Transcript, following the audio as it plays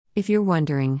If you're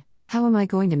wondering, how am I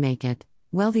going to make it?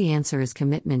 Well, the answer is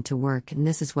commitment to work, and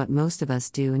this is what most of us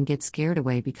do and get scared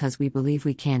away because we believe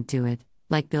we can't do it,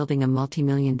 like building a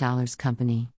multi-million-dollar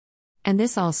company. And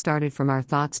this all started from our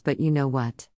thoughts, but you know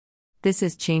what? This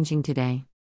is changing today.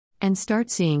 And start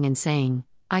seeing and saying,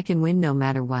 I can win no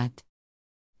matter what.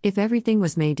 If everything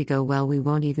was made to go well, we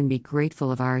won't even be grateful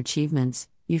of our achievements,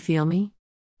 you feel me?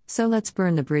 So let's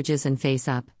burn the bridges and face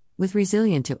up, with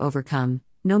resilient to overcome,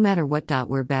 no matter what.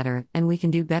 We're better, and we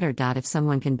can do better. If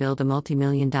someone can build a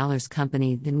multi-million-dollar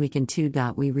company, then we can too.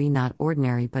 We not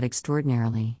ordinary but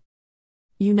extraordinarily.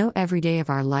 Every day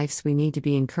of our lives we need to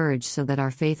be encouraged so that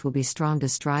our faith will be strong to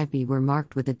strive. We're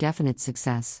marked with a definite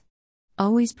success.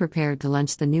 Always prepared to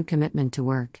launch the new commitment to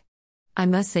work. I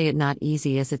must say it not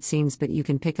easy as it seems, but you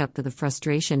can pick up the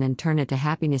frustration and turn it to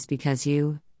happiness because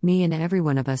you, me and every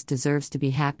one of us deserves to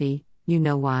be happy. You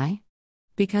know why?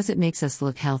 Because it makes us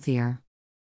look healthier.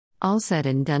 All said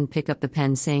and done, pick up the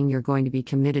pen saying you're going to be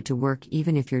committed to work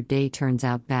even if your day turns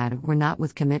out bad or not.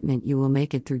 With commitment you will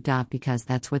make it through. Because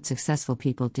that's what successful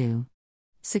people do.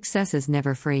 Success is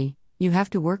never free, you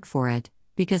have to work for it,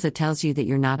 because it tells you that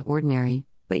you're not ordinary,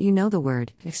 but you know the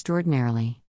word,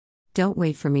 extraordinarily. Don't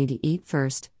wait for me to eat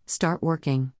first, start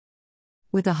working.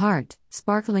 With a heart,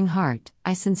 sparkling heart,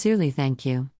 I sincerely thank you.